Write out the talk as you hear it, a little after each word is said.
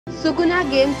Sukuna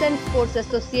games and sports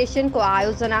एसोसिएसनको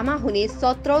आयोजनामा हुने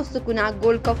 17औं सुकुना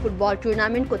gold cup football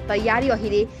टुर्नामेन्टको तयारी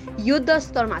अहिले युद्ध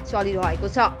स्तरमा चलिरहेको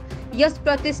छ। यस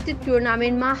प्रतिष्ठित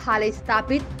टुर्नामेन्टमा हालै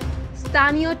स्थापित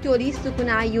स्थानीय टोली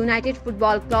सुकुना युनाइटेड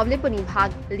फुटबल क्लबले पनि भाग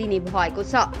लिने भएको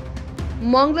छ।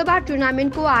 मंगलबार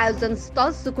टुर्नामेन्टको आयोजन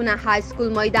स्थल सुकुना हाई स्कुल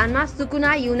मैदानमा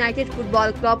सुकुना युनाइटेड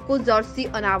फुटबल क्लबको जर्सी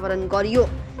अनावरण गरियो।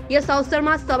 यस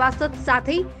अवसरमा सभासद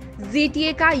साथै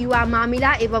जीटीए का युवा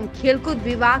मामिला एवं खेलकुद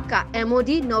विभागका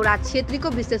एमओडी नवराज छेत्रीको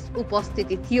विशेष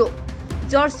उपस्थिति थियो।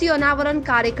 जर्सी अनावरण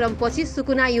कार्यक्रमपछि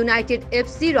सुकुना युनाइटेड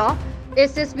एफसी र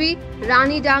एसएसबी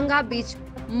रानीडाङ्गा बीच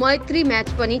मैत्री म्याच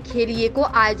पनि खेलिएको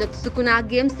आयोजक सुकुना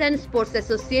गेम्स एन्ड स्पोर्ट्स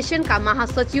एसोसिएसनका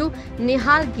महासचिव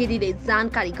नेहाल गिरीले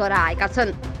जानकारी गराएका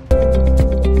छन्।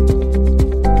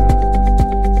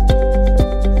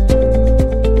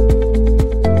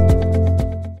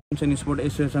 स्पोर्ट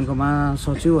एसोसिएसनको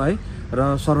महासचिव है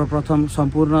र सर्वप्रथम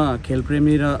सम्पूर्ण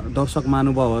खेलप्रेमी र दर्शक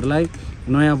महानुभावहरूलाई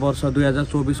नयाँ वर्ष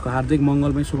 2024 को हार्दिक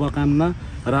मङ्गलमय शुभकामना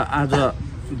र आज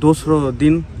दोस्रो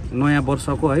दिन नयाँ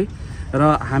वर्षको है र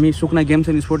हामी सुकुना गेम्स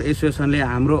एन्ड स्पोर्ट एसोसिएसनले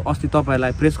हाम्रो अस्ति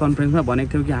तपाईहरुलाई प्रेस कन्फरेन्समा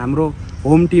भनेको थियो कि हाम्रो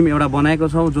होम टिम एउटा बनाएको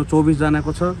छौं जो 24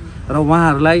 जनाको छ र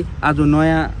उहाँहरूलाई आज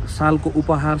नयाँ सालको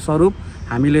उपहार स्वरूप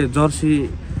हामीले जर्सी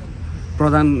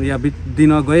प्रदान या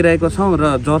दिन गइरहेको छौं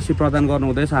र जर्सी प्रदान गर्नु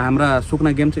हुँदैछ। हाम्रा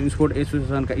सुकुना games and sport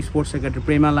एसोसिएसनका sports secretary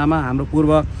Prema लामा, हाम्रो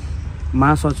पूर्व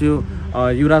महासचिव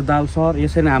युवराज दाल सर,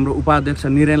 यसै नै हाम्रो उपाध्यक्ष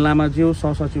निरेन लामाज्यू,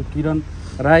 सहसचिव किरण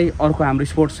राई, अर्को हाम्रो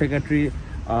स्पोर्ट्स सेक्रेटरी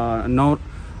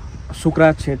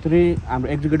सुकराज छेत्री,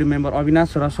 हाम्रो एक्जिक्युटिभ मेम्बर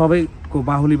अविनाश र सबैको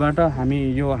बाहुलीबाट हामी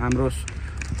यो हाम्रो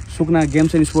सुकुना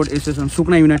गेम्स एन्ड स्पोर्ट एसोसिएसन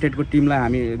सुकुना युनाइटेडको टिमलाई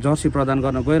हामी जर्सी प्रदान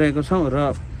गर्न गइरहेको छौं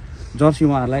र जर्सी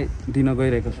उहाँहरूलाई दिन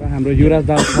गइरहेको छ। हाम्रो युवराज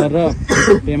दाल सर र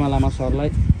पेमा लामा सरलाई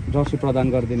जर्सी प्रदान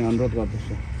गरिदिने अनुरोध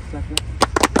गर्दछु।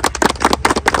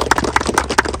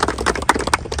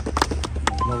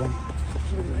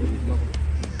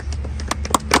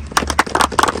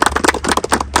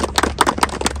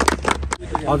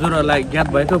 हजुरहरूलाई ज्ञात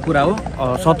भएको कुरा हो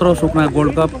 17औं सुकुना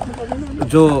गोल्ड कप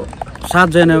जो 7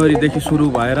 जनवरीदेखि सुरु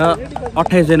भएर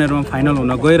 28 जनवरीमा फाइनल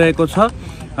हुन गइरहेको छ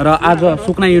र आज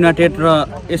सुकुना युनाइटेड र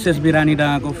एसएसबी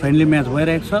रानीडाँगाको फ्रेन्डली म्याच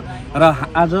भइरहेको छ र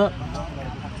आज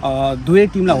दुवै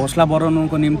टिमलाई हौसला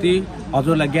बढाउनको निम्ति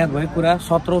हजुरलाई ज्ञात भएको कुरा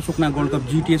 17औं सुकुना गोल्ड कप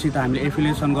जिटिएसित हामीले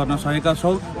एफिलिएसन गर्न सकेका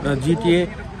छौं र जिटिए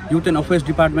युथ एन्ड अफेयर्स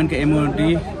डिपार्टमेन्टको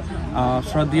एमओडी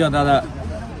श्रद्धेय दादा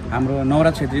हाम्रो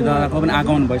नवराज छेत्री दादाको पनि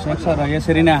आगमन भइसकेको छ र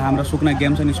यसरी नै हाम्रो सुकुना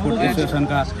गेम्स एन्ड स्पोर्ट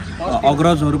एसोसिएसनका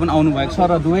अग्रजहरू पनि आउनु भएको छ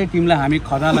र दुवै टिमलाई हामी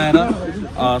खदा लाएर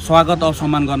स्वागत औ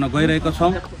सम्मान गर्न गइरहेको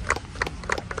छौं।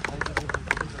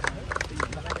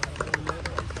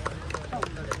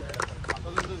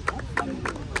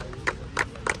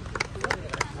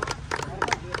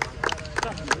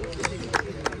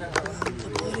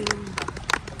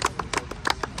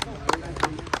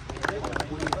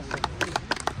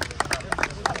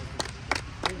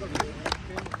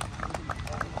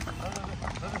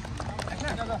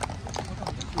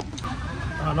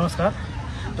 नमस्कार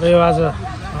र यो आज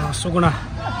सुकुना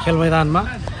खेल मैदानमा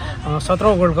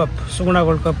 17औं गोल्ड कप सुकुना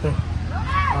गोल्ड कपको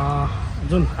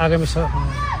जुन आगामी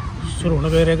सुरु हुन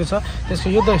गइरहेको छ त्यसको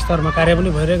युद्ध स्तरमा कार्य पनि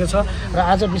भइरहेको छ र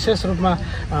आज विशेष रूपमा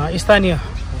स्थानीय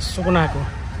सुकुनाको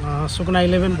सुकुना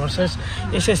 11 भर्सेस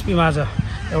एसएसपी माझ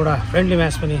एउटा फ्रेन्डली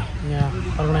म्याच पनि यहाँ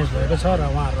अर्गनाइज भएको छ र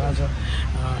उहाँहरू आज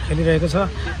खेलिरहेको छ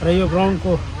र यो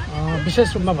ग्राउन्डको विशेष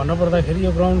रूपमा भन्नुपर्दाखेरि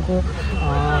यो ग्राउन्डको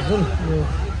जुन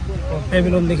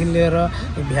पेभिलियनदेखि लिएर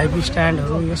भिआइपी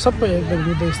स्ट्यान्डहरू यो सबै एकदम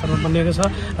युद्ध स्तरमा बनिएको छ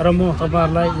र म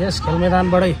तपाईहरुलाई यस खेल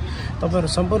मैदानबाटै तपाईहरु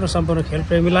सम्पूर्ण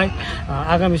खेलप्रेमीलाई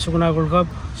आगामी सुकुना गोल्ड कप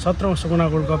 17औं सुकुना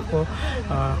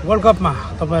गोल्ड कपमा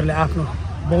तपाईहरुले आफ्नो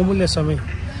बहुमूल्य समय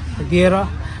दिएर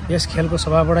यस खेलको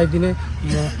शोभा बढाइदिने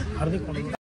म हार्दिक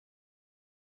अनुरोध।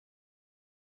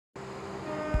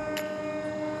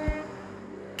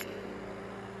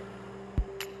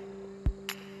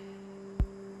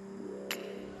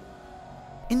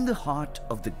 In the heart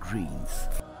of the greens,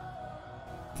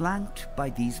 flanked by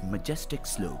these majestic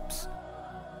slopes,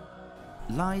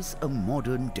 lies a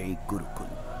modern-day Gurukul.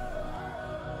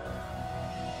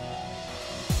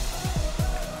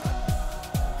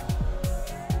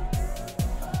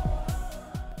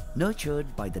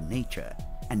 Nurtured by the nature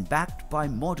and backed by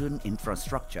modern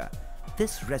infrastructure,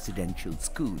 this residential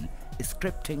school is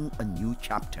scripting a new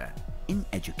chapter in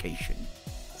education.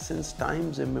 Since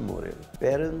times immemorial,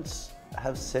 parents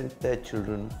have sent their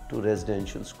children to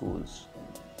residential schools.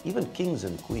 Even kings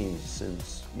and queens,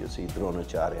 since you see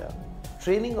Dronacharya.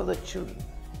 Training of the children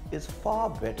is far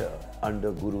better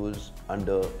under gurus,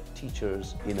 under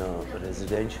teachers in a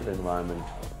residential environment.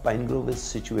 Pine Grove is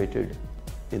situated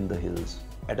in the hills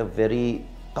at a very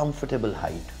comfortable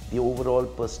height. The overall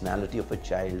personality of a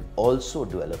child also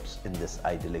develops in this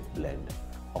idyllic blend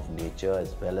of nature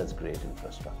as well as great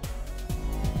infrastructure.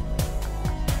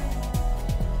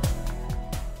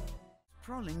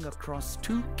 Sprawling across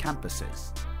two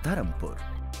campuses, Dharampur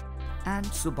and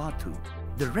Subathu,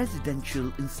 the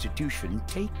residential institution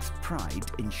takes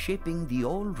pride in shaping the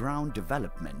all-round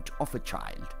development of a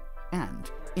child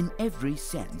and, in every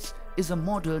sense, is a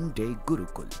modern-day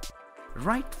Gurukul.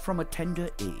 Right from a tender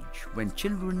age, when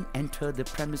children enter the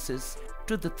premises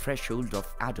to the threshold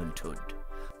of adulthood,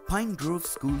 Pine Grove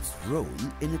School's role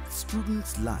in its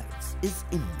students' lives is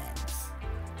immense.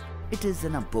 It is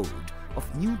an abode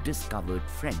of new discovered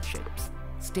friendships,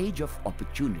 stage of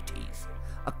opportunities,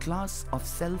 a class of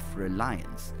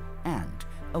self-reliance, and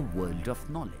a world of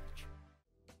knowledge.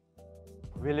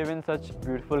 We live in such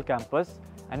beautiful campus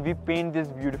and we paint these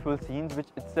beautiful scenes, which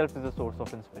itself is a source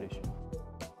of inspiration.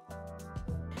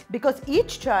 Because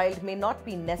each child may not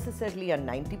be necessarily a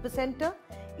 90%er,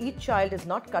 each child is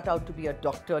not cut out to be a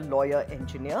doctor, lawyer,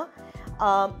 engineer.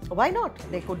 Why not?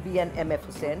 There could be an MF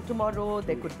Hussain tomorrow,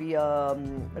 there could be a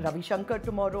Ravi Shankar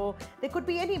tomorrow, there could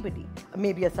be anybody.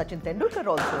 Maybe a Sachin Tendulkar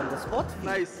also in the sports field.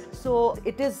 Nice. So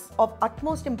it is of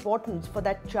utmost importance for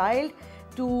that child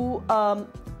to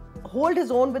hold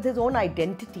his own with his own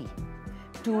identity,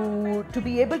 to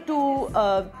be able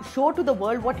to show to the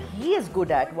world what he is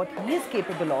good at, what he is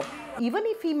capable of, even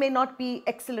if he may not be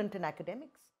excellent in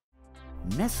academics.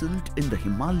 Nestled in the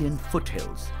Himalayan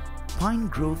foothills, Pine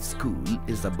Grove School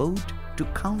is abode to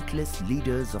countless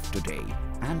leaders of today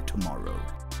and tomorrow.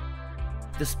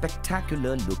 The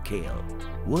spectacular locale,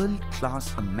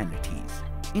 world-class amenities,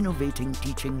 innovating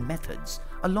teaching methods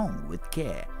along with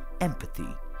care, empathy,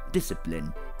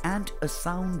 discipline and a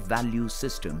sound value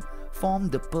system form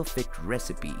the perfect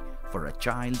recipe for a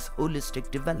child's holistic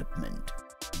development.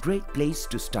 Great Place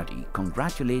to Study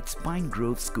congratulates Pine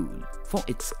Grove School for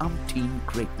its umpteen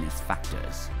greatness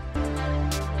factors.